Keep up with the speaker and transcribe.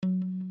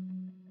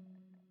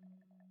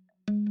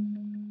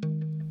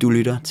Du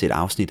lytter til et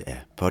afsnit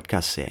af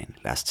podcastserien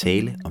Lad os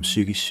tale om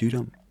psykisk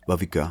sygdom, hvor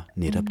vi gør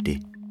netop det.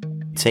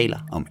 Vi taler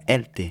om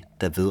alt det,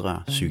 der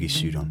vedrører psykisk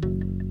sygdom.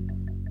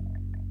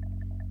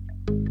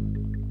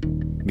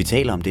 Vi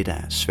taler om det, der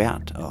er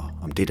svært, og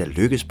om det, der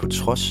lykkes på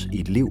trods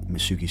i et liv med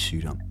psykisk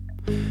sygdom.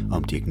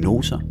 Om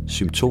diagnoser,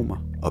 symptomer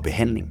og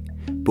behandling,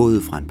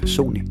 både fra en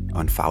personlig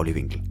og en faglig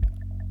vinkel.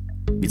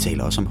 Vi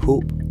taler også om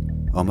håb,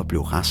 om at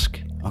blive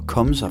rask og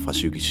komme sig fra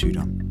psykisk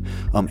sygdom.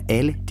 Om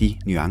alle de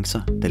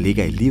nuancer, der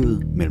ligger i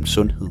livet mellem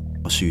sundhed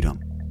og sygdom.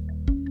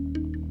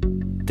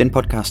 Den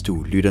podcast,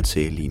 du lytter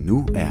til lige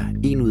nu, er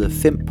 1 ud af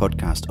 5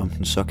 podcast om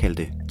den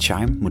såkaldte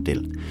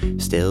CHIME-model,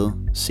 stavet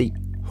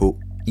C-H-I-M-E,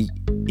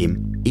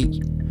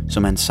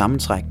 som er en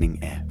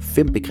sammentrækning af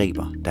 5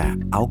 begreber, der er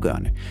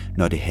afgørende,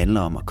 når det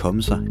handler om at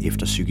komme sig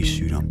efter psykisk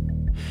sygdom.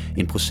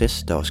 En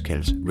proces, der også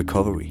kaldes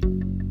recovery.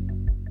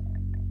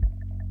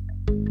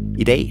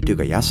 I dag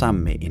dykker jeg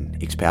sammen med en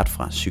ekspert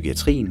fra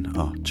psykiatrien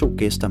og 2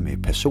 gæster med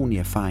personlig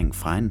erfaring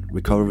fra en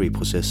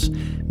recovery-proces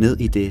ned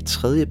i det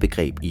 3.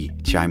 begreb i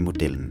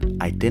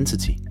CHIME-modellen,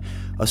 identity,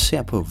 og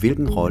ser på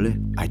hvilken rolle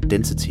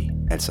identity,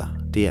 altså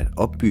det at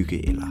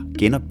opbygge eller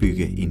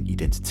genopbygge en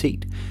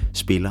identitet,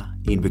 spiller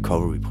i en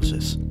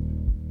recovery-proces.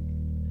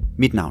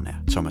 Mit navn er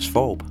Thomas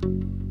Forb.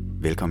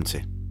 Velkommen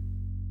til.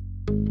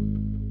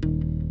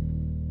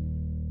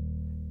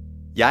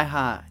 Jeg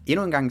har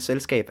endnu en gang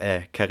selskab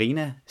af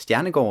Karina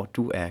Stjernegaard.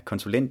 Du er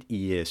konsulent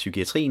i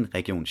psykiatrien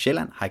Region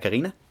Sjælland. Hej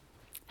Karina.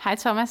 Hej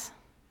Thomas.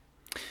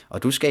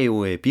 Og du skal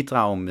jo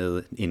bidrage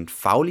med en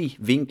faglig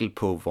vinkel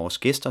på vores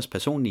gæsters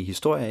personlige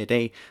historie i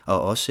dag,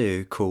 og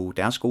også koge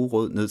deres gode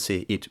råd ned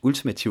til et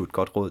ultimativt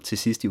godt råd til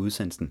sidst i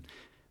udsendelsen.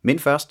 Men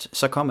først,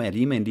 så kommer jeg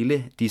lige med en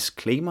lille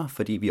disclaimer,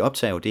 fordi vi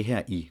optager jo det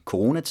her i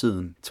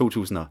coronatiden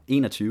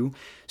 2021.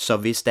 Så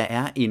hvis der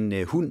er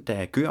en hund,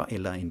 der gør,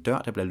 eller en dør,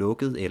 der bliver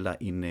lukket, eller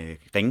en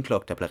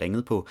ringeklokke, der bliver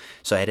ringet på,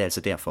 så er det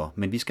altså derfor.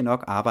 Men vi skal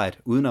nok arbejde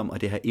udenom,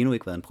 og det har endnu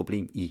ikke været en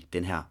problem i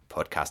den her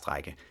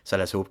podcastrække. Så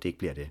lad os håbe, det ikke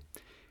bliver det.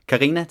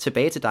 Karina,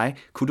 tilbage til dig.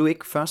 Kunne du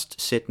ikke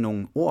først sætte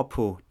nogle ord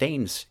på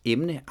dagens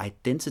emne,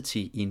 identity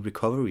i en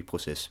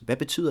recovery-proces? Hvad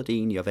betyder det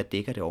egentlig, og hvad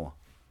dækker det over?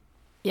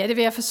 Ja, det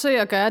vil jeg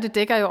forsøge at gøre. Det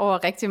dækker jo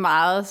over rigtig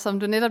meget. Som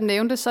du netop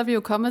nævnte, så er vi jo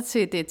kommet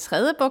til det 3.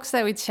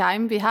 bogstav i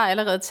CHIME. Vi har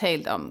allerede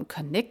talt om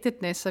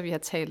connectedness, og vi har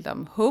talt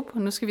om hope,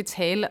 og nu skal vi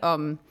tale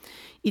om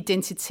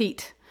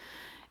identitet.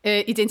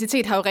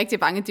 Identitet har jo rigtig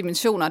mange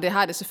dimensioner, og det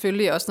har det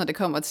selvfølgelig også, når det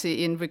kommer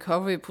til en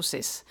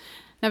recovery-proces.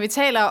 Når vi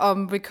taler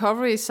om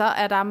recovery, så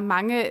er der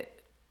mange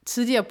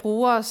tidligere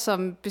brugere,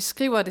 som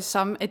beskriver det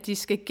som, at de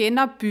skal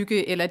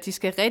genopbygge, eller de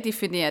skal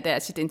redefinere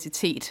deres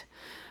identitet.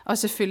 Og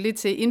selvfølgelig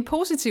til en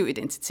positiv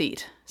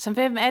identitet. Så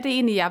hvem er det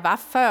egentlig, jeg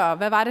var før?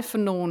 Hvad var det for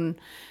nogle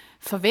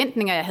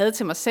forventninger, jeg havde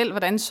til mig selv?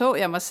 Hvordan så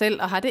jeg mig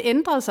selv? Og har det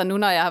ændret sig nu,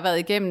 når jeg har været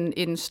igennem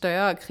en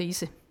større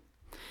krise?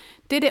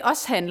 Det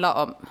også handler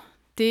om,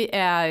 det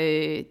er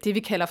det, vi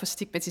kalder for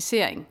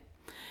stigmatisering.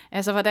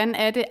 Altså, hvordan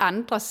er det,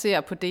 andre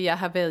ser på det, jeg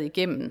har været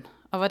igennem?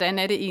 Og hvordan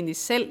er det egentlig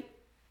selv,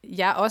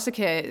 jeg også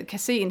kan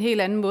se en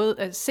helt anden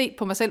måde, se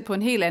på mig selv på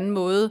en helt anden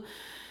måde,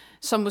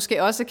 som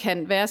måske også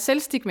kan være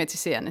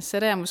selvstigmatiserende.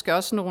 Sætter jeg måske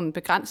også nogle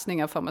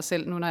begrænsninger for mig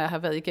selv, nu når jeg har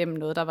været igennem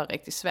noget, der var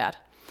rigtig svært.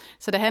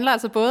 Så det handler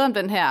altså både om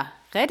den her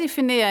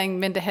redefinering,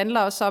 men det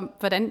handler også om,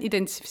 hvordan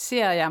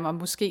identificerer jeg mig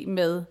måske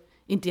med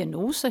en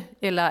diagnose,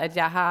 eller at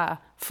jeg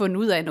har fundet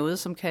ud af noget,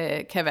 som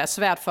kan være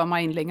svært for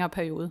mig i en længere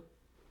periode.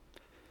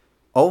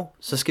 Og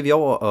så skal vi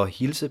over og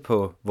hilse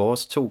på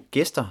vores 2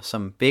 gæster,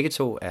 som begge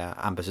 2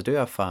 er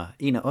ambassadører fra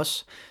En af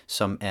os,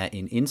 som er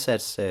en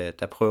indsats,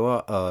 der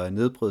prøver at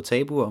nedbryde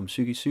tabuer om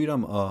psykisk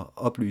sygdom og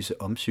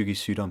oplyse om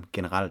psykisk sygdom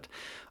generelt.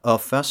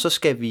 Og først så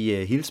skal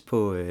vi hilse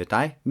på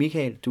dig,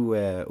 Michael. Du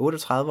er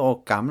 38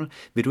 år gammel.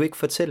 Vil du ikke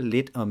fortælle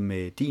lidt om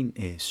din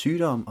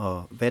sygdom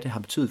og hvad det har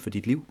betydet for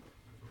dit liv?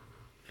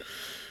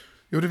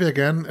 Jo, det vil jeg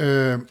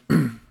gerne.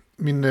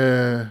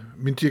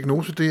 Min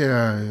diagnose, det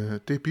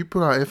er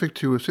bipolar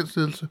affektiv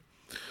sindslidelse.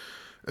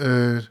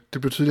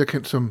 Det blev tidligere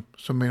kendt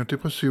som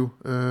manodepressiv.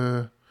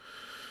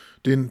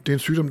 Det er en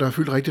sygdom, der har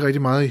fyldt rigtig,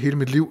 rigtig meget i hele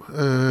mit liv.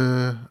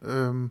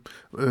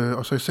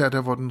 Og så især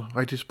der, hvor den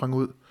rigtig sprang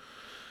ud.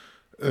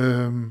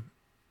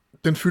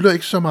 Den fylder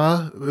ikke så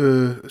meget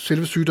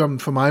selve sygdommen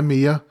for mig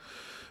mere,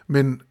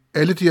 men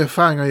alle de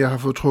erfaringer, jeg har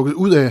fået trukket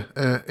ud af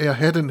at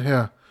have den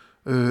her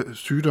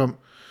sygdom,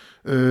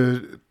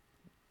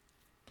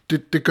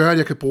 det gør, at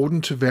jeg kan bruge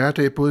den til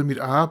hverdag, både mit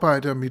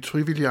arbejde og mit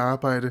frivillige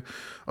arbejde,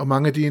 og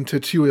mange af de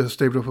initiativer, jeg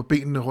stabler på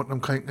benene rundt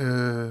omkring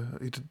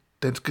i det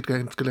danske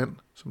land,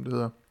 som det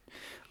hedder.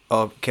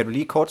 Og kan du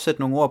lige kort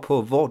sætte nogle ord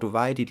på, hvor du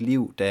var i dit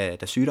liv,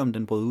 da sygdommen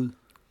den brød ud?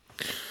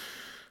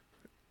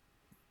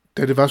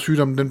 Da det var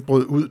sygdommen, den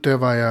brød ud, der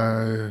var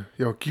jeg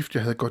var gift,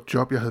 jeg havde et godt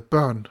job, jeg havde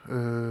børn.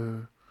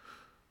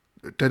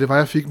 Da det var,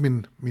 jeg fik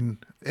min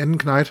anden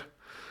knejt,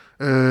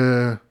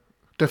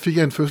 der fik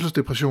jeg en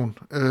fødselsdepression.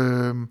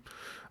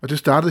 Og det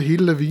startede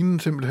hele lavinen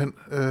simpelthen.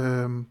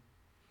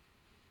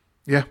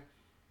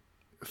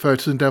 Før i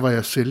tiden, der var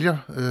jeg sælger.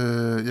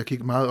 Jeg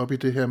gik meget op i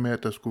det her med,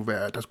 at der skulle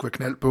være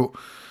knald på.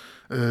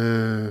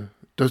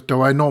 der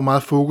var enormt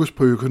meget fokus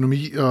på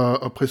økonomi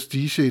og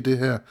prestige i det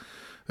her.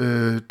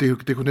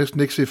 Det kunne næsten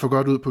ikke se for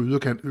godt ud på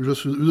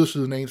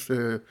ydersiden af ens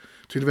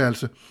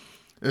tilværelse.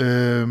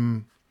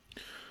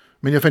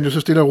 Men jeg fandt jo så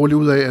stille og roligt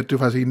ud af, at det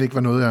faktisk egentlig ikke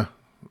var noget, jeg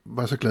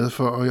var så glad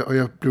for, og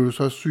jeg blev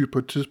så syg på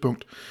et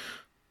tidspunkt.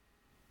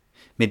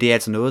 Men det er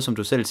altså noget, som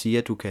du selv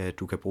siger,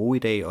 du kan bruge i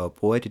dag og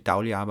bruge i dit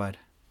daglige arbejde?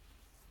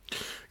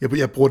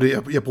 Jeg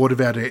bruger det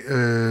hver dag,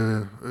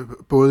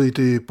 både i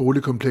det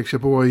boligkompleks,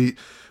 jeg bor i,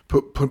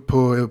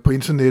 på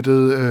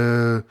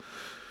internettet,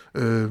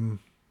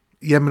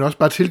 men også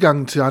bare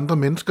tilgangen til andre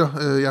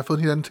mennesker. Jeg har fået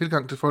en helt anden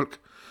tilgang til folk,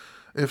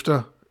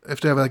 efter jeg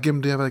har været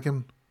igennem det, jeg har været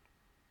igennem.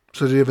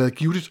 Så det har været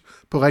givetigt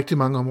på rigtig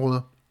mange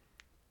områder.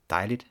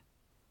 Dejligt.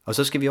 Og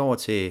så skal vi over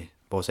til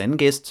vores anden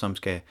gæst, som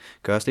skal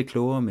gøre os lidt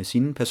klogere med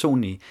sine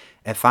personlige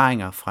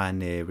erfaringer fra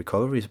en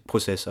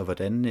recovery-proces, og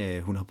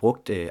hvordan hun har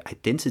brugt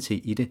identity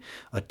i det.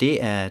 Og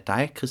det er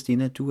dig,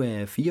 Christina. Du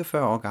er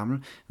 44 år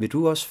gammel. Vil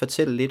du også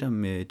fortælle lidt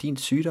om din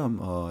sygdom,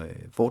 og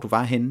hvor du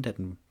var henne, da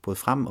den brød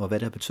frem, og hvad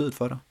det har betydet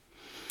for dig?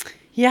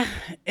 Ja,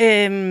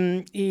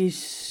 i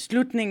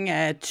slutningen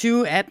af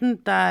 2018,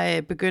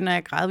 der begynder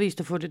jeg gradvist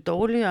at få det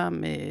dårligere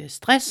med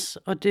stress,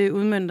 og det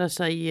udmønter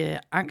sig i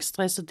angst,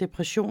 stress og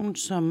depression,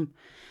 som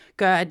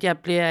gør, at jeg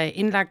bliver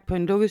indlagt på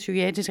en lukket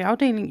psykiatrisk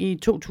afdeling i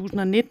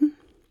 2019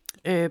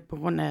 på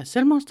grund af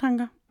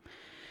selvmordstanker.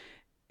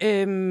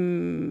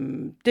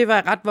 Det var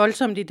et ret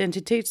voldsomt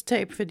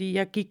identitetstab, fordi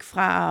jeg gik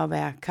fra at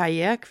være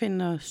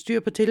karrierekvinde og styr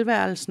på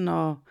tilværelsen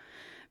og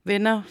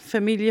venner,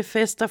 familie,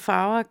 fester,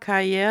 farver,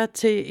 karriere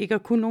til ikke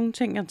at kunne nogen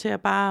ting, og til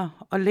at bare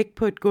at ligge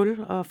på et gulv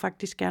og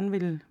faktisk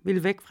gerne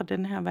ville væk fra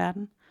den her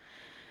verden.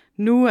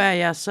 Nu er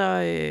jeg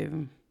så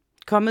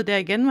kommet der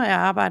igen, hvor jeg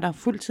arbejder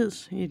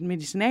fuldtids i et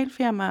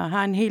medicinalfirma og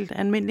har en helt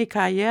almindelig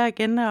karriere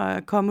igen og er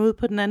kommet ud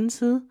på den anden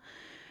side.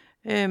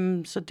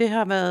 Så det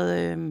har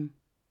været,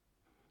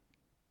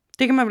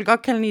 det kan man vel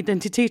godt kalde en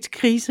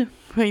identitetskrise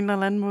på en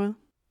eller anden måde.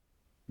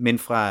 Men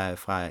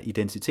fra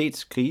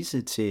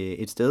identitetskrise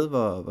til et sted,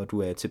 hvor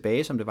du er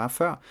tilbage, som det var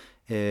før,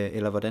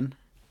 eller hvordan?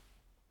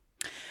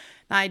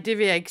 Nej, det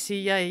vil jeg ikke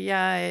sige.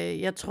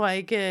 Jeg tror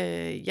ikke,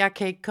 jeg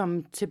kan ikke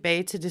komme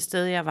tilbage til det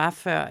sted, jeg var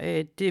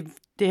før.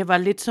 Det var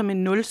lidt som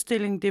en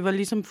nulstilling. Det var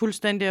ligesom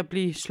fuldstændig at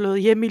blive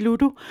slået hjem i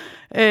Ludo,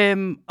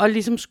 og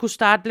ligesom skulle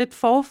starte lidt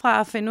forfra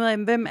og finde ud af,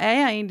 hvem er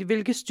jeg egentlig,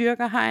 hvilke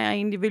styrker har jeg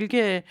egentlig,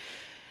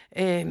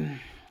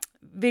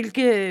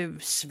 hvilke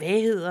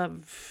svagheder,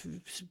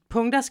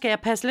 punkter skal jeg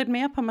passe lidt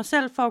mere på mig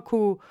selv for at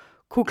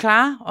kunne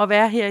klare at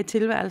være her i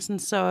tilværelsen.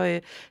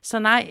 Så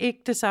nej, ikke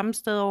det samme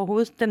sted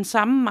overhovedet. Den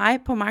samme mig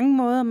på mange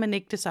måder, men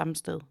ikke det samme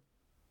sted.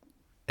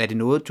 Er det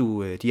noget,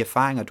 de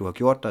erfaringer, du har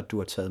gjort dig, du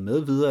har taget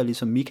med videre,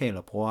 ligesom Michael,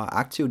 og bruger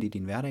aktivt i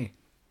din hverdag?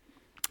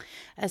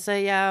 Altså,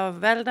 jeg har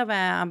valgt at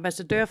være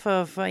ambassadør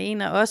for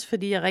en af os,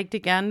 fordi jeg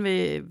rigtig gerne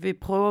vil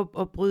prøve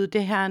at bryde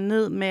det her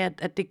ned med,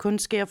 at det kun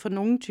sker for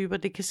nogle typer.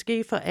 Det kan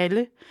ske for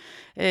alle.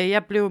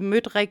 Jeg blev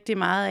mødt rigtig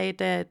meget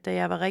af, da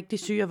jeg var rigtig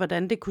syg, og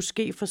hvordan det kunne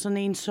ske for sådan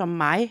en som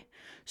mig,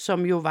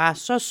 som jo var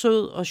så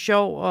sød og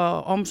sjov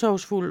og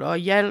omsorgsfuld og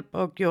hjalp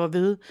og gjorde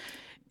ved.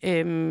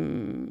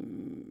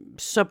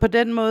 Så på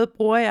den måde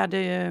bruger jeg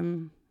det,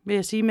 vil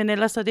jeg sige. Men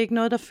ellers er det ikke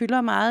noget, der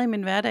fylder meget i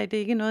min hverdag. Det er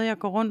ikke noget, jeg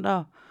går rundt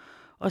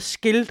og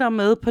skilter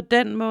med på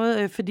den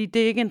måde, fordi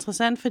det er ikke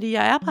interessant, fordi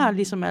jeg er bare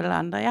ligesom alle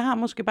andre. Jeg har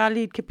måske bare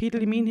lige et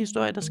kapitel i min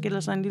historie, der skiller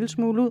sig en lille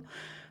smule ud.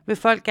 Vil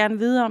folk gerne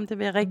vide om det,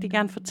 vil jeg rigtig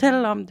gerne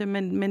fortælle om det,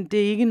 men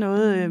det er ikke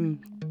noget,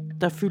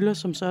 der fylder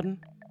som sådan.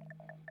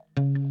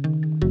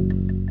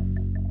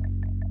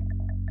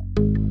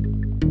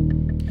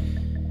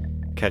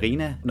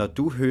 Karina, når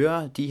du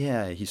hører de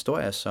her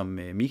historier, som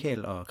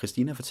Michael og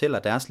Christina fortæller,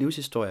 deres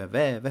livshistorier,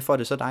 hvad får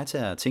det så dig til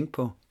at tænke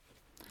på?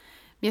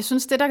 Jeg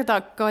synes, det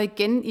der går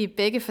igen i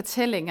begge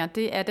fortællinger,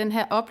 det er den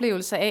her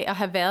oplevelse af at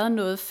have været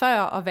noget før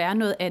og være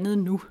noget andet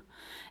nu.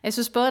 Jeg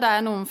synes både, der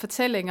er nogle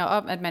fortællinger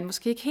om, at man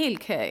måske ikke helt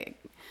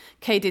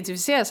kan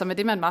identificere sig med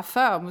det, man var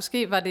før, og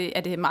måske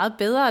er det meget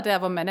bedre der,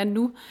 hvor man er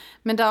nu.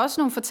 Men der er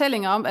også nogle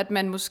fortællinger om, at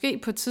man måske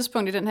på et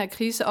tidspunkt i den her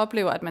krise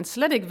oplever, at man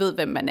slet ikke ved,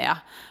 hvem man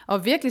er,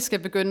 og virkelig skal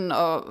begynde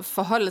at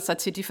forholde sig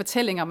til de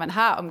fortællinger, man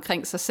har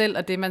omkring sig selv,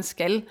 og det, man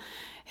skal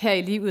her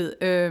i livet.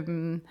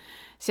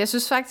 Så jeg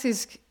synes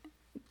faktisk,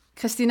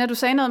 Christina, du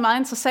sagde noget meget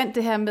interessant,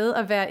 det her med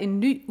at være en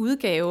ny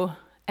udgave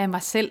af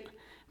mig selv.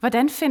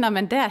 Hvordan finder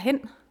man derhen?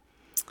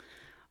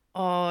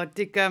 Og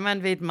det gør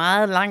man ved et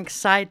meget langt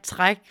sejt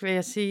træk, vil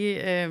jeg sige.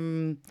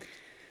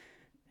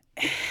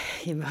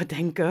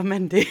 Hvordan gør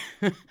man det?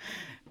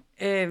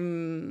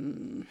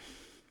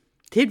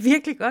 Det er et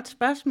virkelig godt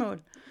spørgsmål.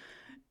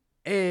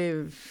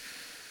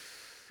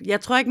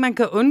 Jeg tror ikke, man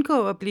kan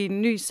undgå at blive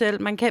en ny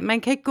selv. Man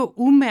kan ikke gå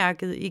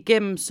umærket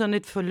igennem sådan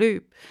et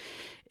forløb.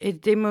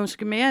 Det er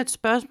måske mere et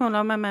spørgsmål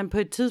om, at man på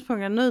et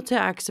tidspunkt er nødt til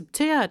at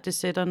acceptere, at det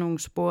sætter nogle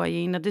spor i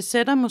en, og det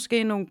sætter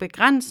måske nogle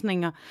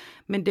begrænsninger,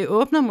 men det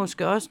åbner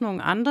måske også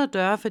nogle andre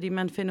døre, fordi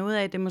man finder ud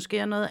af, at det måske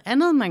er noget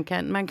andet, man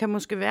kan. Man kan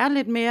måske være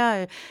lidt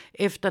mere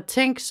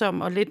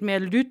eftertænksom og lidt mere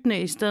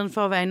lyttende, i stedet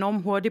for at være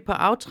enormt hurtig på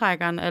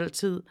aftrækkeren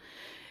altid.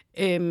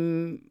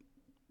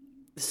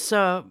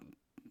 Så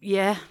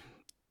Ja,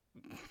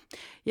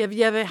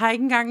 jeg har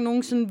ikke engang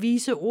nogen sådan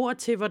vise ord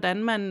til,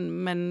 hvordan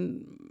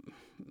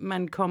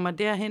man kommer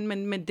derhen,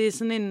 men det er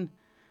sådan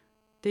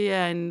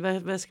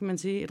hvad skal man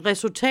sige, et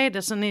resultat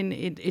af sådan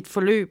et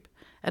forløb,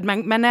 at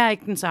man er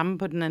ikke den samme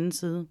på den anden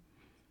side.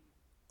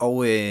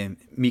 Og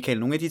Michael,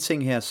 nogle af de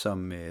ting her,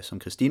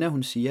 som Christina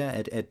hun siger,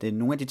 at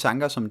nogle af de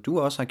tanker, som du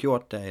også har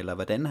gjort dig, eller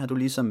hvordan har du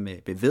ligesom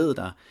bevæget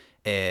dig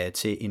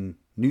til en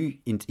ny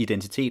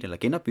identitet, eller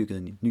genopbygget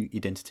en ny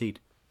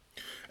identitet?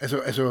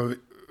 Altså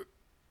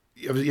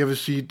jeg vil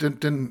sige,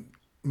 den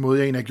måde,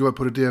 jeg egentlig har gjort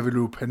på det, det er at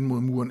løbe panden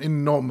mod muren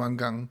enormt mange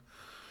gange.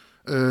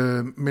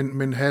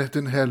 Men have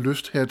den her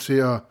lyst her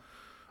til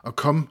at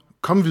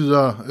komme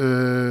videre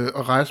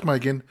og rejse mig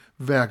igen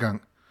hver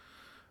gang.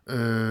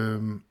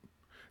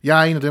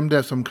 Jeg er en af dem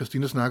der, som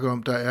Christina snakker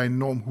om, der er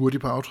enormt hurtig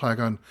på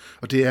aftrækkeren,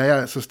 og det er jeg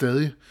altså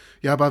stadig.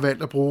 Jeg har bare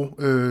valgt at bruge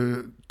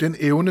den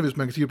evne, hvis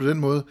man kan sige det på den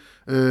måde,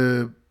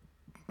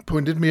 på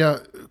en lidt mere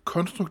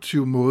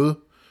konstruktiv måde,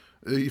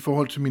 i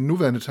forhold til min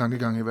nuværende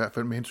tankegang, i hvert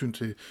fald med hensyn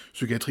til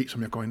psykiatri,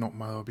 som jeg går enormt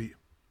meget op i.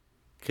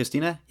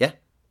 Christina, ja?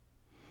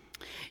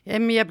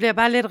 Jamen, jeg bliver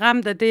bare lidt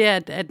ramt af det,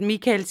 at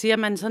Michael siger, at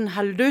man sådan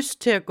har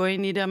lyst til at gå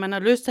ind i det, og man har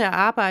lyst til at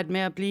arbejde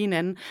med at blive en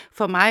anden.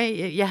 For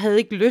mig, jeg havde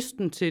ikke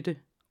lysten til det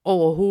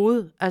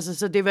overhovedet. Altså,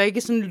 så det var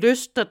ikke sådan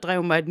lyst, der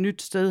drev mig et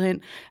nyt sted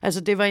hen.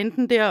 Altså, det var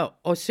enten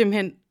der at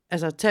simpelthen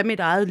tage mit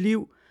eget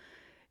liv,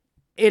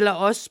 eller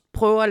også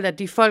prøve at lade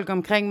de folk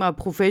omkring mig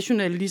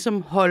professionelt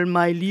ligesom holde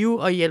mig i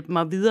live og hjælpe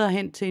mig videre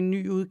hen til en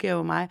ny udgave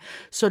af mig.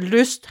 Så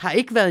lyst har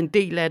ikke været en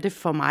del af det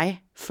for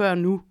mig før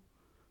nu.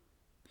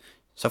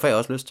 Så får jeg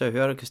også lyst til at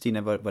høre dig, Christina,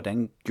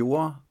 hvordan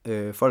gjorde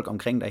folk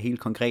omkring dig helt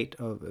konkret,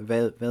 og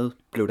hvad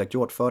blev der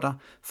gjort for dig,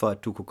 for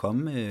at du kunne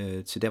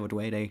komme til der, hvor du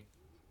er i dag?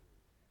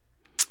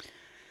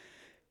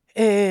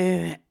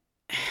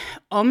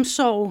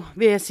 Omsorg,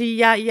 vil jeg sige.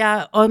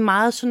 Jeg er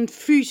meget sådan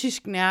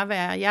fysisk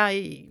nærvær.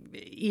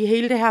 I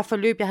hele det her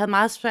forløb, jeg havde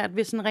meget svært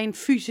ved sådan rent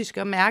fysisk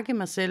at mærke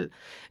mig selv.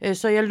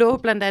 Så jeg lå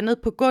blandt andet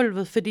på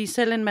gulvet, fordi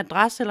selv en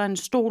madras eller en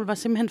stol var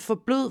simpelthen for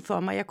blød for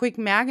mig. Jeg kunne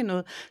ikke mærke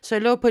noget. Så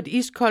jeg lå på et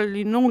iskoldt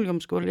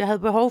linoleumsgulv. Jeg havde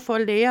behov for,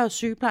 at læger og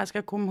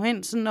sygeplejersker komme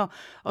hen sådan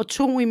og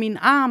tog i min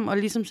arm og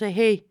ligesom sagde,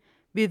 hey,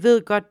 vi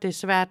ved godt, det er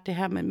svært det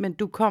her, men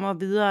du kommer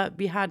videre.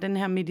 Vi har den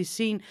her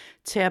medicin,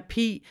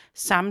 terapi,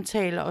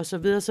 samtaler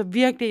osv. Så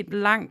virkelig et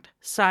langt,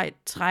 sejt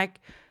træk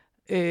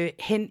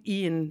hen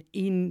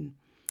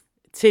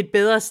til et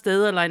bedre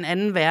sted, eller en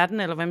anden verden,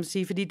 eller hvad man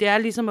siger. Fordi det er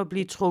ligesom at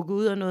blive trukket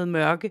ud af noget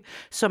mørke,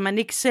 som man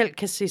ikke selv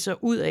kan se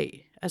sig ud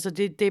af. Altså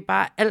det er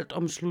bare alt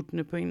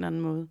omsluttende på en eller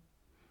anden måde.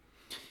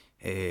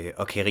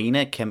 Og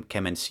Karina,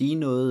 kan man sige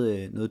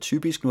noget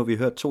typisk? Nu har vi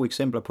hørt 2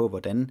 eksempler på,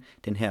 hvordan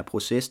den her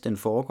proces den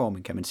foregår,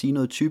 men kan man sige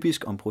noget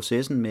typisk om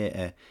processen med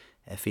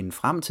at finde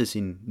frem til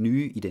sin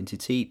nye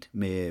identitet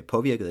med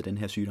påvirket af den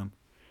her sygdom?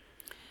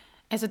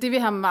 Altså det, vi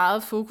har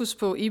meget fokus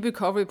på i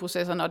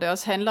recovery-processen, når det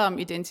også handler om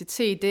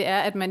identitet, det er,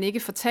 at man ikke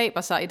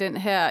fortaber sig i den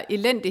her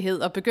elendighed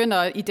og begynder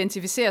at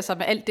identificere sig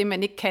med alt det,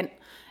 man ikke kan.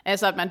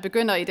 Altså at man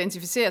begynder at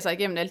identificere sig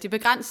igennem alle de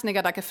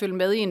begrænsninger, der kan følge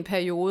med i en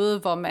periode,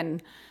 hvor man,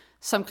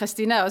 som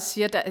Christina også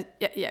siger,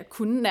 jeg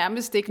kunne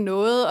nærmest ikke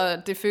noget,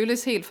 og det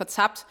føles helt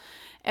fortabt.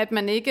 At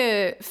man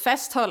ikke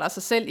fastholder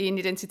sig selv i en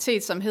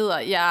identitet, som hedder,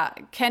 jeg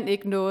kan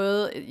ikke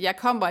noget, jeg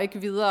kommer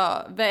ikke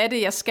videre. Hvad er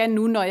det, jeg skal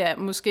nu, når jeg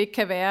måske ikke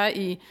kan være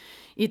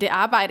i det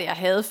arbejde, jeg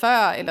havde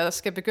før, eller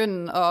skal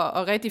begynde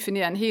at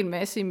redefinere en hel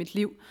masse i mit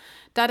liv?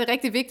 Der er det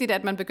rigtig vigtigt,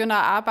 at man begynder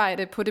at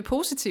arbejde på det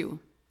positive.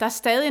 Der er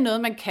stadig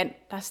noget, man kan.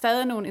 Der er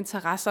stadig nogle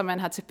interesser, man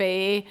har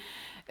tilbage.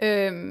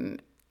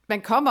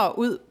 Man kommer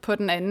ud på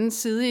den anden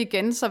side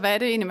igen, så hvad er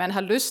det egentlig, man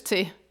har lyst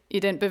til i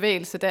den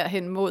bevægelse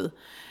derhen mod?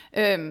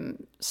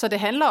 Så det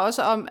handler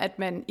også om, at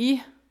man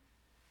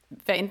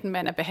hvad enten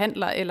man er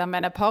behandler, eller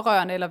man er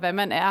pårørende, eller hvad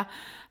man er,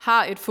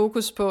 har et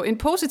fokus på en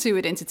positiv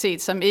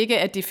identitet, som ikke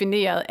er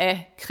defineret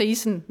af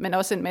krisen, men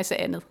også en masse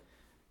andet.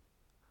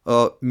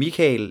 Og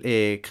Michael,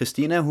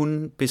 Christina,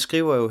 hun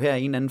beskriver jo her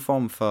en eller anden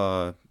form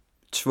for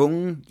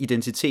tvungen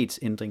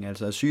identitetsændring,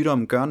 altså at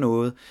sygdommen gør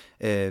noget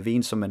ved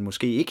en, som man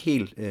måske ikke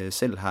helt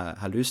selv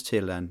har lyst til,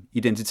 eller en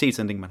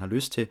identitetsændring, man har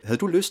lyst til. Havde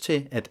du lyst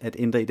til at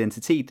ændre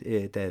identitet,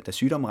 da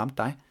sygdommen ramte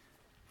dig?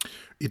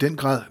 I den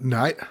grad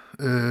nej,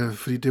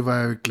 fordi det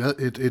var jo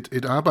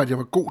et arbejde, jeg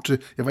var god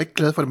til. Jeg var ikke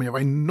glad for det, men jeg var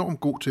enormt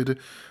god til det.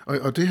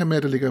 Og det her med,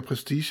 at der ligger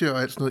prestige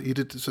og alt sådan noget i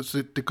det,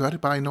 så det gør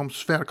det bare enormt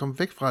svært at komme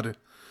væk fra det.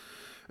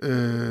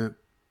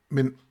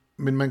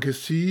 Men man kan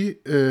sige,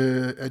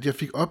 at jeg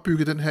fik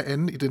opbygget den her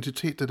anden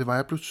identitet, da det var,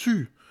 jeg blev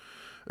syg.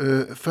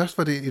 Først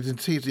var det en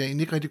identitet, jeg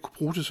egentlig ikke rigtig kunne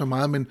bruge til så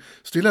meget, men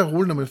stille og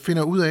roligt, når man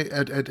finder ud af,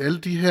 at alle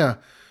de her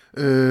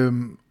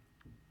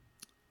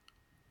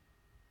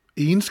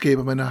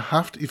egenskaber, man har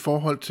haft i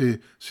forhold til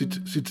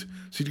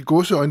sit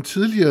godseøjne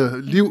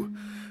tidligere liv,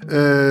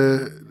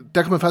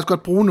 der kan man faktisk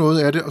godt bruge noget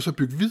af det, og så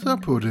bygge videre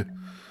på det,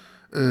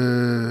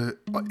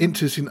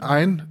 indtil sin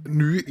egen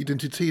nye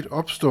identitet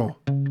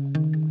opstår.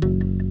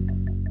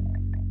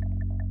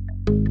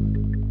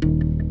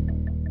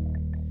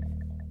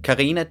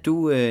 Karina,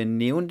 du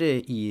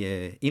nævnte i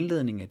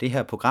indledningen af det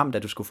her program, da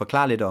du skulle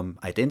forklare lidt om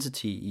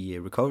identity i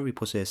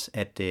recovery-proces,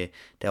 at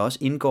der også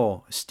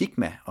indgår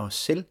stigma og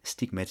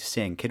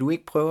selvstigmatisering. Kan du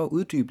ikke prøve at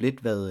uddybe lidt,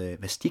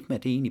 hvad stigma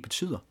det egentlig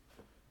betyder?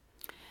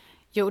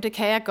 Jo, det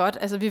kan jeg godt.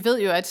 Altså, vi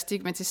ved jo, at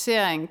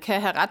stigmatisering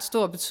kan have ret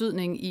stor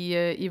betydning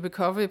i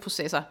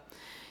recovery-processer.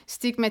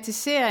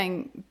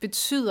 Stigmatisering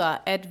betyder,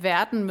 at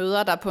verden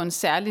møder dig på en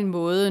særlig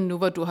måde, nu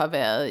hvor du har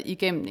været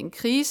igennem en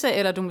krise,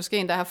 eller du måske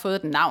endda har fået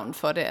et navn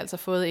for det, altså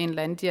fået en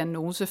eller anden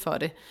diagnose for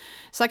det.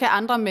 Så kan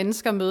andre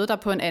mennesker møde dig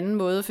på en anden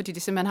måde, fordi de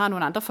simpelthen har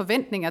nogle andre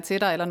forventninger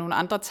til dig, eller nogle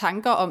andre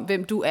tanker om,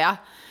 hvem du er,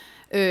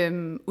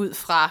 ud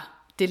fra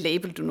det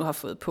label, du nu har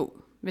fået på.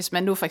 Hvis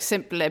man nu for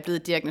eksempel er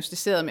blevet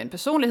diagnosticeret med en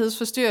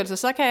personlighedsforstyrrelse,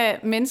 så kan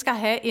mennesker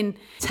have en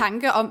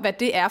tanke om, hvad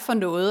det er for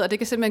noget, og det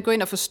kan simpelthen gå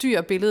ind og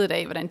forstyrre billedet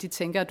af, hvordan de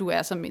tænker, at du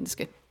er som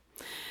menneske.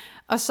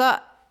 Og så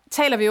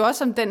taler vi jo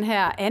også om den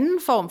her anden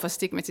form for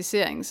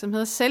stigmatisering, som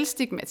hedder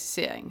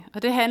selvstigmatisering.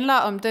 Og det handler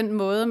om den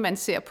måde, man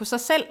ser på sig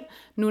selv,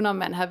 nu når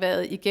man har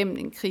været igennem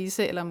en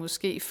krise, eller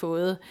måske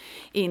fået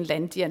en eller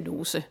anden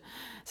diagnose.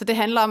 Så det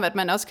handler om, at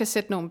man også kan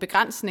sætte nogle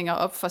begrænsninger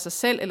op for sig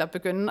selv, eller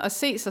begynde at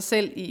se sig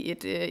selv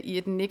i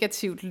et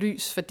negativt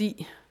lys,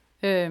 fordi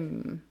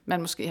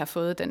man måske har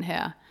fået den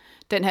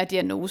her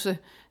diagnose.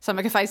 Så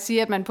man kan faktisk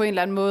sige, at man på en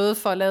eller anden måde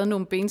får lavet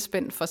nogle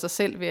benspænd for sig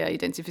selv ved at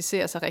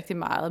identificere sig rigtig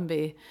meget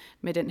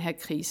med den her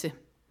krise.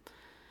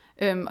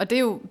 Og det er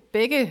jo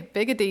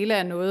begge dele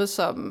af noget,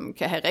 som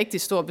kan have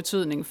rigtig stor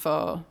betydning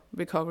for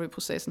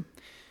recovery-processen.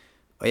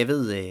 Og jeg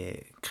ved,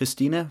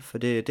 Christina, for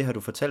det har du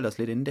fortalt os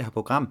lidt inden det her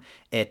program,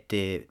 at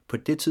på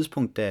det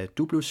tidspunkt, da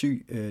du blev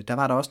syg, der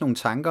var der også nogle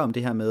tanker om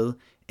det her med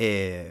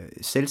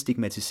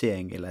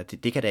selvstigmatisering, eller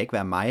det kan da ikke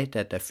være mig,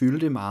 der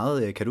fyldte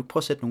meget. Kan du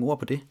prøve at sætte nogle ord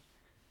på det?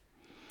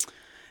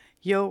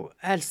 Jo,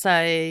 altså,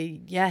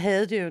 jeg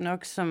havde det jo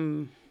nok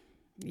som,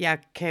 jeg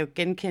kan jo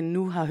genkende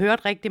nu, har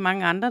hørt rigtig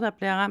mange andre, der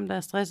bliver ramt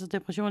af stress og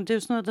depression. Det er jo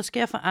sådan noget, der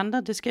sker for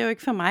andre, det sker jo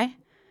ikke for mig.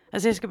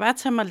 Altså, jeg skal bare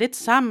tage mig lidt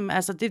sammen.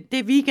 Altså, det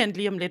er weekend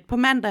lige om lidt. På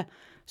mandag,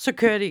 så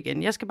kører det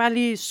igen. Jeg skal bare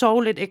lige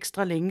sove lidt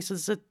ekstra længe,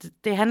 så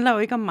det handler jo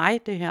ikke om mig,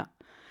 det her.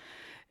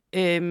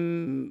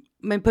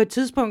 Men på et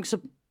tidspunkt,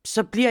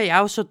 så bliver jeg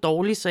jo så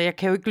dårlig, så jeg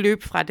kan jo ikke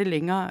løbe fra det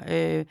længere.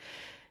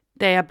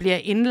 Da jeg bliver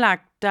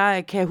indlagt,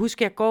 der kan jeg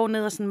huske, at jeg går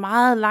ned og sådan en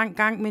meget lang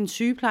gang med en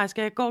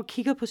sygeplejerske. Jeg går og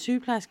kigger på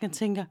sygeplejersken og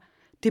tænker,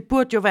 det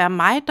burde jo være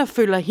mig, der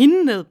følger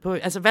hende ned på.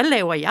 Altså, hvad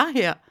laver jeg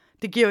her?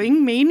 Det giver jo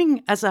ingen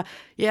mening. Altså,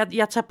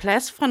 jeg tager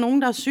plads fra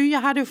nogen, der er syge.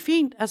 Jeg har det jo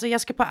fint. Altså,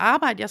 jeg skal på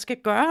arbejde. Jeg skal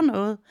gøre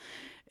noget.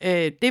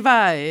 Det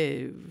var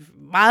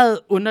meget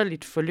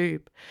underligt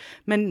forløb.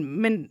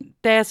 Men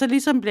da jeg så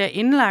ligesom bliver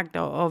indlagt,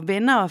 og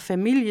venner og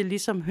familie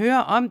ligesom hører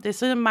om det,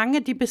 så er mange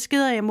af de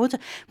beskeder, jeg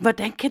modtager,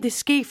 hvordan kan det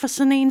ske for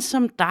sådan en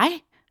som dig?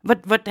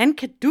 Hvordan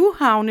kan du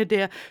havne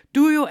der?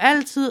 Du er jo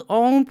altid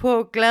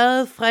ovenpå,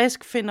 glad,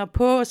 frisk, finder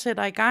på og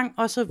sætter i gang,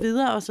 og så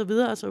videre, og så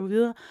videre, og så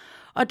videre.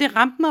 Og det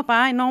ramte mig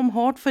bare enormt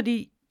hårdt,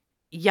 fordi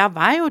jeg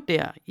var jo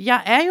der.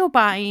 Jeg er jo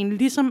bare en,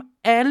 ligesom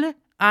alle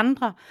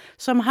andre,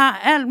 som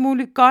har alt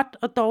muligt godt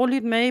og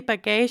dårligt med i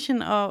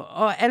bagagen,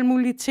 og alle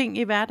mulige ting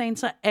i hverdagen,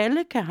 så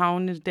alle kan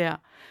havne der.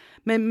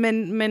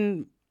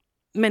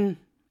 Men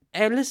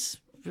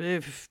alles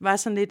var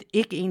sådan lidt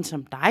ikke en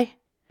som dig.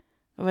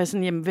 Og var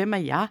sådan, jamen, hvem er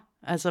jeg?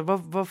 Altså,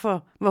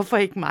 hvorfor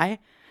ikke mig?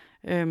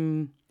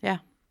 Ja.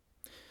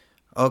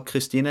 Og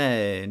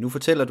Christina, nu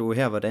fortæller du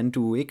her, hvordan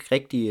du ikke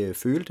rigtig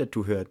følte, at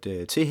du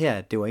hørte til her,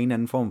 at det var en eller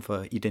anden form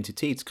for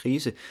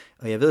identitetskrise.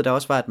 Og jeg ved, der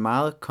også var et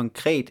meget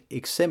konkret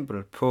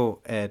eksempel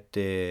på, at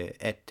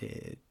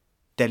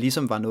der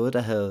ligesom var noget,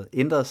 der havde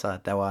ændret sig.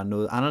 Der var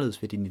noget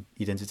anderledes ved din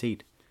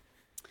identitet.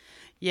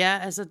 Ja,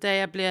 altså da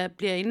jeg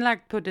bliver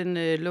indlagt på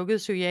den lukkede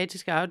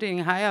psykiatriske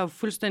afdeling, har jeg jo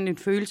fuldstændig en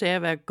følelse af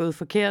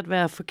at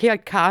være forkert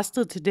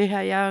castet til det her.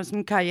 Jeg er jo sådan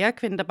en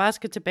karrierekvinde, der bare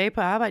skal tilbage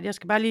på arbejde. Jeg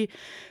skal bare lige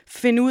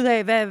finde ud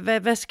af,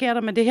 hvad sker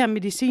der med det her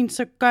medicin,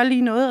 så gør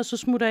lige noget, og så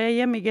smutter jeg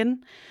hjem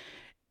igen.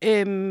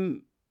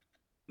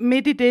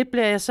 Midt i det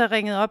blev jeg så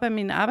ringet op af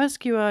min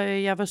arbejdsgiver.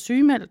 Jeg var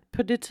sygemeldt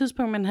på det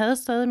tidspunkt, men havde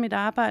stadig mit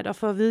arbejde, og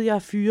for at vide, at jeg er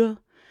fyret.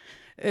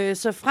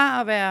 Så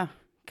fra at være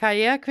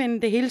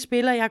karrierekvinde, det hele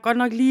spiller. Jeg er godt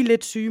nok lige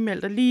lidt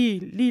sygemeldt og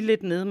lige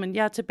lidt nede, men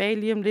jeg er tilbage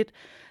lige om lidt.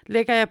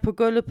 Ligger jeg på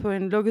gulvet på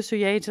en lukket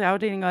psykiatrisk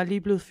afdeling og er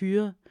lige blevet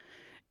fyret.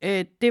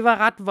 Det var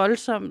ret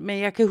voldsomt, men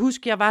jeg kan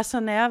huske, at jeg var så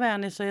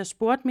nærværende, så jeg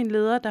spurgte min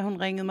leder, da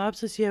hun ringede mig op,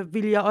 så siger jeg,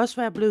 ville jeg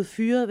også være blevet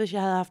fyret, hvis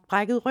jeg havde haft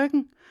brækket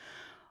ryggen?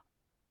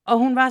 Og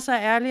hun var så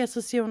ærlig, og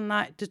så siger hun,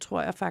 nej, det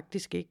tror jeg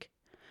faktisk ikke.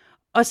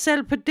 Og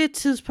selv på det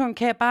tidspunkt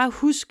kan jeg bare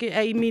huske,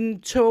 at i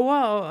mine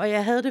tåger, og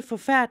jeg havde det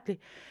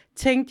forfærdeligt,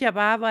 tænkte jeg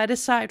bare, hvor er det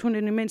sejt, hun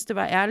i det mindste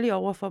var ærlig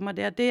over for mig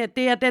der.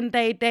 Det er den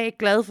dag i dag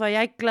glad for. Jeg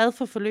er ikke glad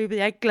for forløbet,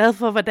 jeg er ikke glad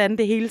for, hvordan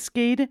det hele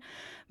skete.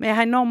 Men jeg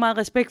har enormt meget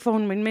respekt for, at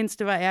hun i det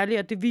mindste var ærlig,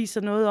 og det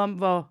viser noget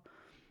om,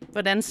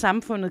 hvordan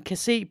samfundet kan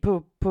se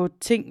på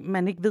ting,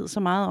 man ikke ved så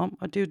meget om.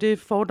 Og det er jo det,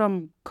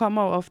 fordom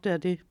kommer jo ofte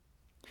af det.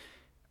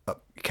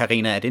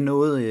 Karina, er det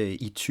noget,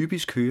 I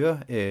typisk hører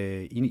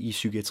i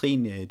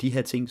psykiatrien, de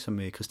her ting, som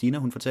Christina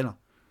hun fortæller?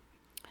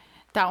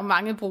 Der er jo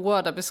mange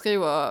brugere, der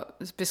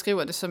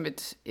beskriver det som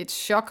et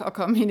chok at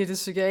komme ind i det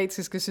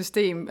psykiatriske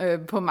system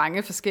på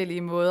mange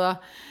forskellige måder.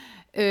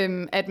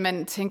 At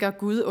man tænker,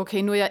 gud,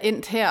 okay, nu er jeg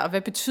endt her, og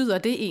hvad betyder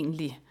det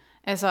egentlig?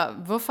 Altså,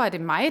 hvorfor er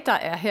det mig, der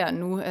er her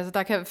nu? Altså,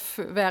 der kan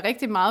være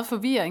rigtig meget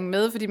forvirring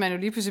med, fordi man jo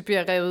lige pludselig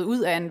bliver revet ud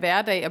af en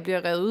hverdag, og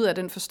bliver revet ud af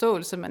den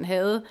forståelse, man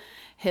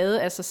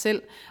havde af sig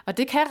selv. Og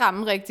det kan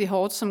ramme rigtig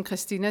hårdt, som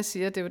Christina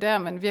siger. Det er jo der,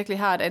 man virkelig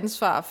har et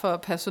ansvar for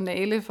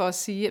personale, for at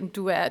sige,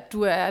 at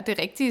du er det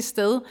rigtige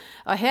sted,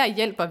 og her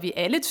hjælper vi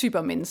alle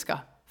typer mennesker,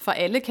 for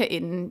alle kan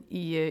ende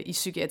i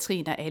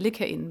psykiatrien, og alle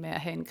kan ende med at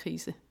have en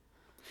krise.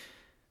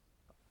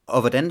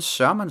 Og hvordan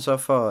sørger man så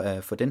for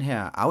at få den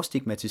her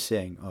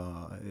afstigmatisering og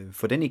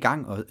få den i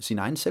gang og sin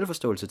egen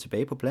selvforståelse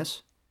tilbage på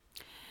plads?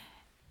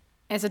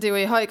 Altså det er jo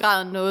i høj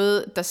grad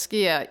noget, der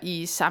sker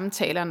i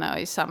samtalerne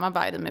og i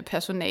samarbejdet med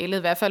personalet,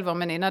 i hvert fald hvor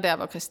man ender der,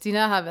 hvor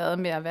Christina har været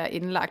med at være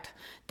indlagt.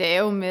 Det er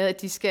jo med,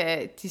 at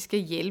de skal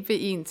hjælpe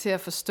en til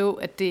at forstå,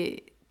 at det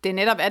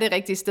netop er det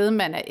rigtige sted,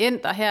 man er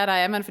endt, og her der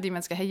er man, fordi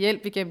man skal have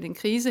hjælp igennem en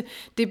krise.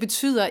 Det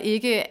betyder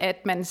ikke,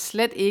 at man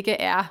slet ikke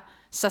er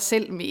sig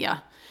selv mere.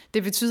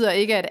 Det betyder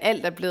ikke, at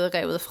alt er blevet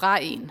revet fra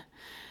en.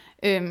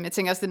 Jeg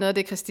tænker også, det er noget af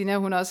det, Christina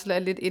hun også er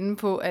lidt inde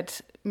på,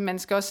 at man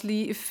skal også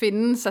lige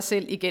finde sig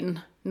selv igen,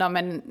 når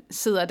man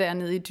sidder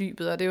dernede i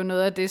dybet, og det er jo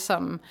noget af det,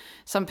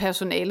 som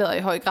personalet og i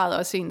høj grad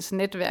også ens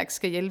netværk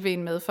skal hjælpe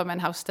en med, for man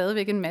har jo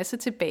stadigvæk en masse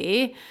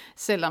tilbage,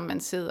 selvom man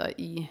sidder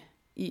i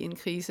en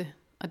krise.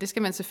 Og det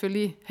skal man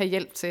selvfølgelig have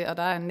hjælp til, og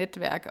der er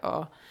netværk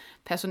og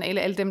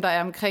personale, alle dem, der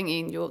er omkring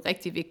en, jo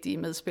rigtig vigtige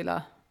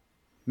medspillere.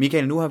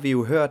 Michael, nu har vi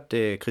jo hørt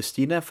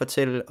Christina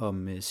fortælle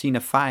om sin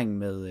erfaring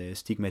med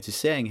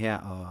stigmatisering her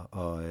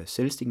og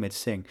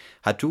selvstigmatisering.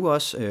 Har du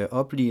også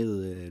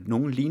oplevet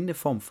nogen lignende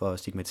form for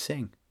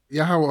stigmatisering?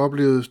 Jeg har jo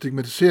oplevet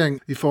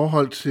stigmatisering i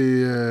forhold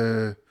til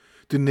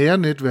det nære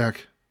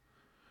netværk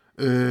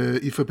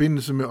i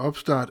forbindelse med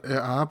opstart af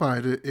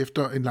arbejde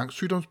efter en lang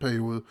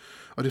sygdomsperiode.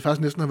 Og det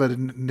faktisk næsten har været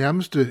det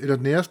nærmeste eller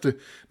det næreste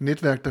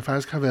netværk, der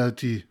faktisk har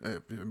været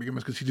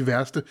man skal sige de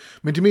værste,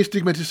 men de mest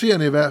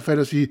stigmatiserende i hvert fald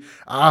at sige,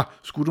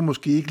 skulle du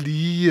måske ikke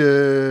lige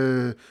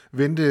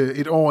vente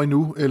et år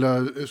endnu,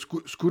 eller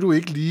skulle du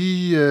ikke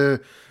lige,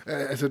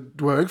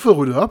 du har jo ikke fået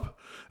ryddet op,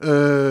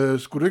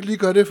 skulle du ikke lige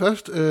gøre det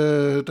først,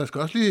 der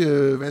skal også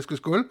lige vaskes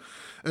gulv,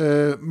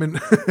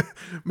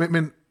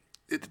 men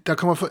der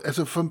kommer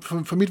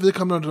for mit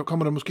vedkommende, der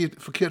kommer der måske et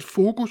forkert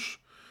fokus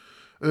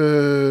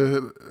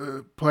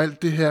på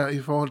alt det her i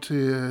forhold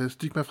til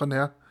stigma fra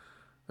nær.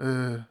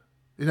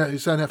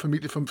 Især nær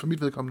familie for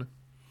mit vedkommende.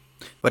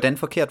 Hvordan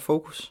forkert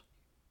fokus?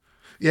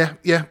 Ja,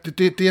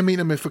 det jeg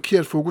mener med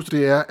forkert fokus,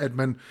 det er, at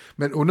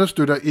man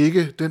understøtter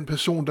ikke den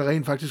person, der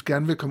rent faktisk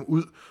gerne vil komme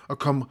ud og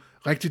komme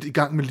rigtigt i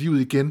gang med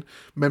livet igen.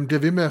 Man bliver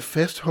ved med at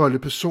fastholde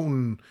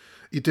personen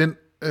i den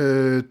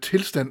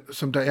tilstand,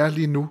 som der er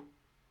lige nu.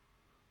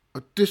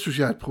 Og det synes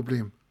jeg er et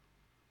problem.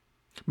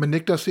 Man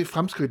nægter at se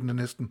fremskridtene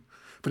næsten.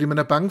 Fordi man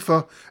er bange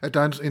for, at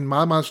der er en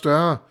meget, meget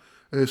større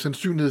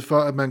sandsynlighed for,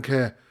 at man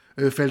kan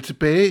falde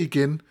tilbage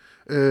igen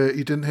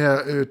i den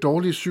her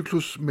dårlige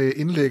cyklus med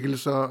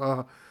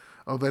indlæggelser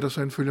og hvad der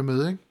så følger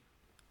med, ikke?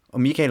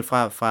 Og Michael,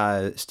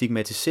 fra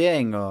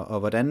stigmatisering og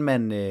hvordan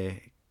man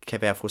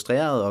kan være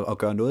frustreret og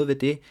gøre noget ved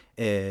det,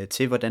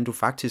 til hvordan du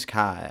faktisk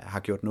har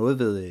gjort noget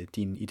ved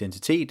din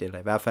identitet, eller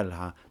i hvert fald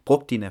har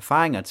brugt dine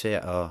erfaringer til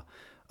at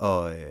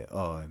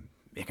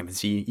jeg kan man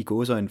sige, i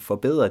gåseøjne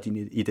forbedre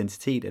din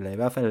identitet, eller i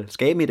hvert fald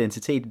skabe en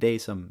identitet i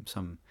dag,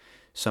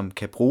 som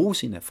kan bruge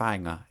sine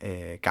erfaringer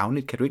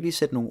gavnligt. Kan du ikke lige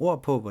sætte nogle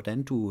ord på,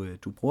 hvordan du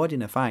bruger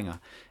dine erfaringer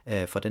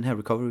fra den her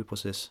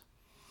recovery-proces?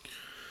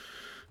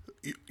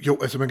 Jo,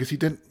 altså man kan sige,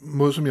 den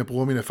måde, som jeg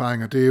bruger mine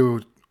erfaringer, det er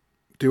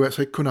jo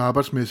altså ikke kun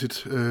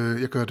arbejdsmæssigt.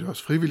 Jeg gør det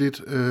også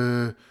frivilligt.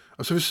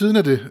 Og så ved siden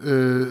af det,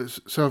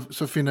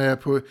 så finder jeg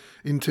på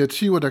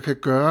initiativer, der kan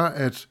gøre,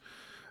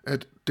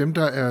 at dem,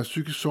 der er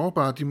psykisk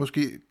sårbare, de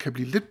måske kan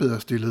blive lidt bedre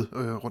stillet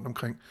rundt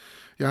omkring.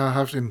 Jeg har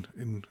haft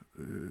en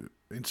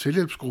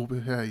selvhjælpsgruppe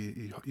her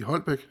i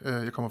Holbæk.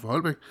 Jeg kommer fra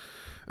Holbæk,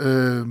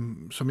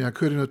 som jeg har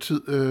kørt i noget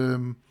tid.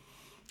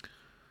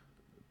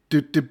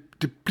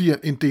 Det bliver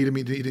en del af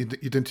min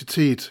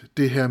identitet,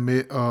 det her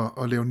med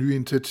at lave nye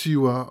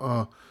initiativer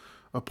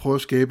og prøve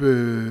at skabe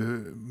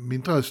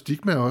mindre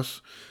stigma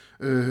også.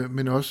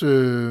 Men også,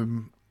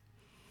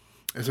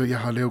 jeg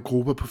har lavet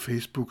grupper på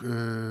Facebook,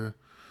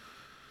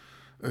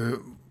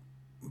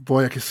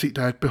 hvor jeg kan se,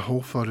 der er et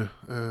behov for det.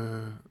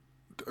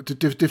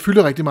 Det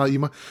fylder rigtig meget i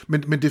mig,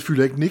 men det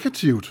fylder ikke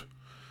negativt.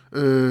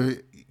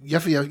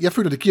 Jeg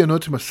føler, det giver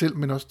noget til mig selv,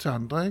 men også til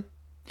andre, ikke?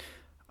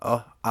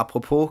 Og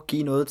apropos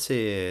give noget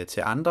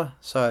til andre,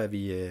 så er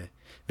vi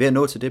ved at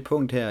nå til det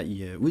punkt her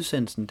i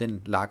udsendelsen,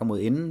 den lakker mod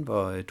enden,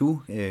 hvor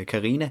du,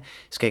 Karina,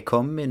 skal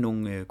komme med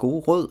nogle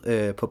gode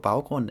råd på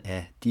baggrund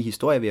af de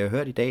historier, vi har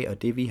hørt i dag,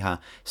 og det vi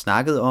har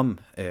snakket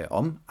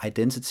om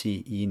identity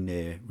i en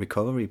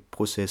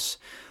recovery-proces.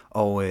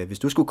 Og hvis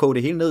du skulle koge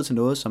det hele ned til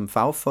noget, som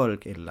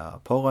fagfolk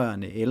eller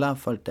pårørende, eller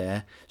folk, der er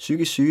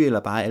psykisk syge, eller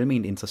bare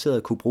almindeligt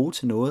interesserede, kunne bruge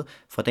til noget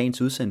fra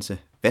dagens udsendelse,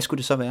 hvad skulle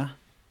det så være?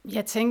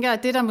 Jeg tænker,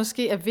 at det, der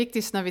måske er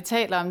vigtigst, når vi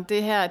taler om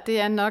det her, det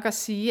er nok at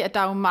sige, at der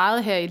er jo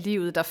meget her i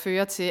livet, der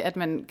fører til, at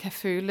man kan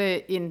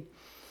føle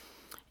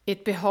et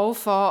behov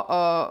for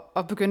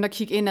at begynde at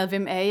kigge indad,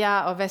 hvem er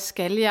jeg, og hvad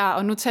skal jeg?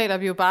 Og nu taler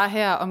vi jo bare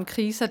her om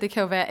kriser, det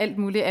kan jo være alt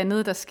muligt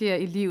andet, der sker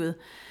i livet.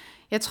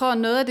 Jeg tror,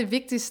 noget af det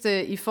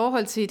vigtigste i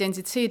forhold til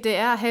identitet, det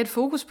er at have et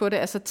fokus på det,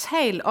 altså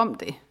tal om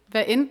det.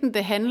 Hvad enten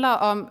det handler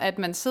om, at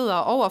man sidder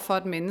over for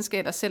et menneske,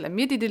 eller selv er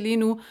midt i det lige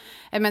nu,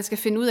 at man skal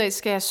finde ud af,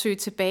 skal jeg søge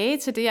tilbage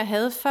til det, jeg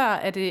havde før?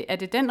 Er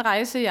det den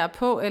rejse, jeg er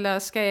på, eller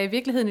skal jeg i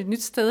virkeligheden et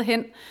nyt sted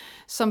hen?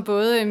 Som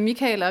både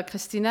Michael og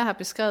Christina har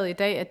beskrevet i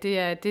dag, at det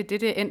er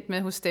det endt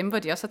med hos dem, hvor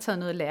de også har taget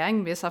noget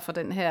læring med sig fra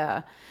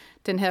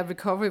den her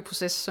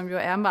recovery-proces, som jo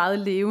er meget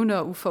levende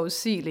og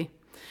uforudsigelig.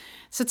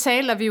 Så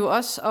taler vi jo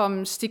også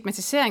om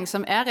stigmatisering,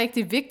 som er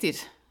rigtig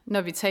vigtigt,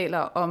 når vi taler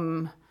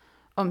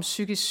om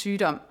psykisk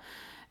sygdom.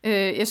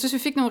 Jeg synes, vi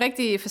fik nogle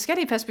rigtig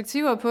forskellige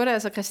perspektiver på det.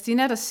 Altså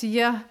Christina, der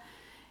siger,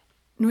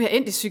 nu er jeg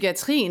endt i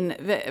psykiatrien.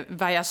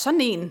 Var jeg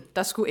sådan en,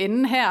 der skulle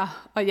ende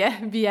her? Og ja,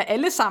 vi er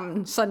alle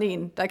sammen sådan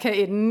en, der kan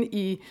ende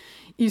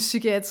i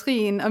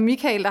psykiatrien. Og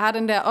Michael, der har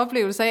den der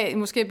oplevelse af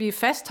måske at blive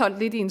fastholdt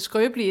lidt i en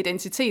skrøbelig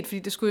identitet, fordi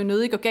det skulle jo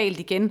nødig gå galt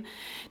igen.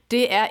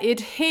 Det er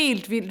et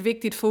helt vildt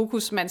vigtigt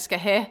fokus, man skal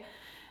have,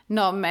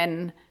 når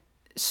man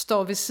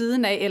står ved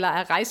siden af eller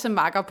er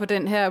rejsemakker på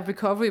den her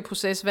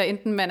recovery-proces, hvad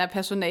enten man er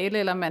personale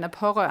eller man er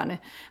pårørende.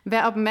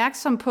 Vær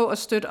opmærksom på at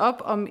støtte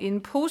op om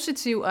en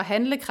positiv og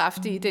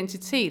handlekraftig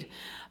identitet.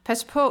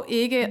 Pas på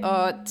ikke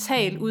at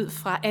tale ud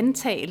fra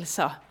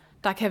antagelser,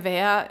 der kan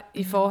være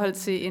i forhold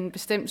til en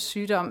bestemt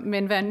sygdom,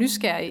 men vær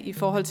nysgerrig i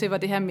forhold til, hvor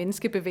det her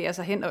menneske bevæger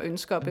sig hen og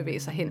ønsker at bevæge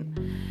sig hen.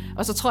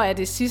 Og så tror jeg, at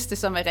det sidste,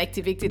 som er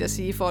rigtig vigtigt at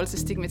sige i forhold til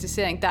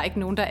stigmatisering, der er ikke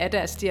nogen, der er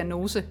deres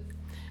diagnose.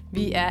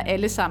 Vi er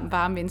alle sammen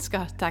bare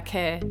mennesker, der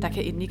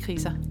kan ende i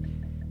kriser.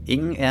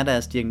 Ingen er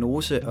deres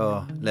diagnose,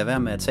 og lad være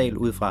med at tale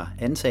ud fra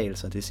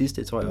antagelser. Det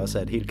sidste tror jeg også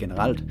er et helt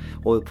generelt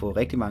råd på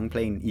rigtig mange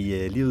plan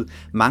i livet.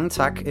 Mange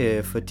tak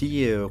for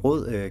de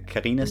råd,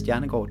 Karina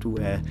Stjernegaard. Du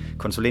er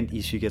konsulent i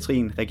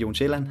psykiatrien Region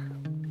Sjælland.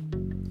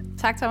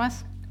 Tak, Thomas.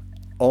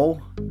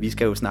 Og vi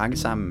skal jo snakke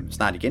sammen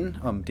snart igen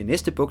om det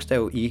næste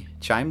bogstav i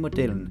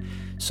CHIME-modellen,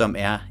 som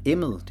er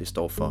M'et. Det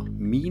står for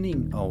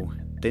meaning, og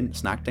den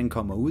snak, den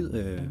kommer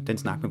ud. Den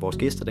snak med vores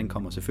gæster, den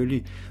kommer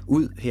selvfølgelig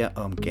ud her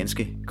om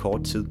ganske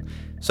kort tid.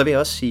 Så vil jeg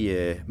også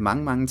sige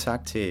mange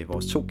tak til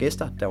vores 2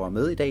 gæster, der var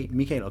med i dag,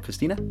 Michael og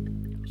Christina.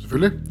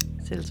 Selvfølgelig.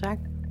 Selv tak.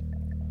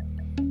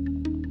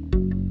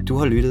 Du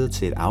har lyttet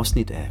til et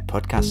afsnit af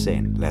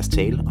podcastserien Lad os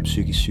tale om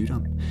psykisk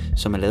sygdom,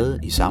 som er lavet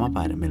i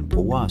samarbejde mellem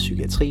brugere af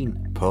psykiatrien,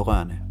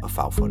 pårørende og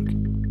fagfolk.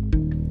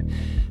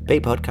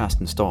 Bag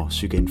podcasten står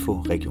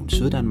PsyKinfo Region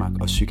Syddanmark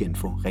og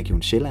PsyKinfo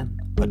Region Sjælland,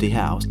 og det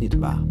her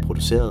afsnit var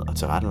produceret og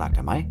tilrettelagt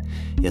af mig.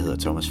 Jeg hedder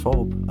Thomas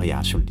Forup, og jeg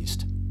er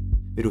journalist.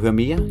 Vil du høre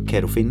mere,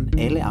 kan du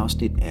finde alle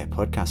afsnit af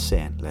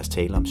podcastserien Lad os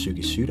tale om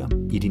psykisk sygdom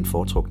i din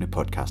foretrukne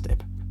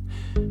podcast-app.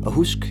 Og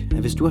husk, at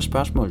hvis du har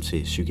spørgsmål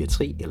til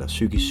psykiatri eller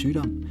psykisk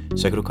sygdom,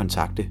 så kan du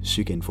kontakte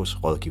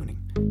PsyKinfos rådgivning.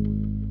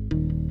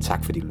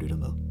 Tak fordi du lyttede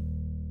med.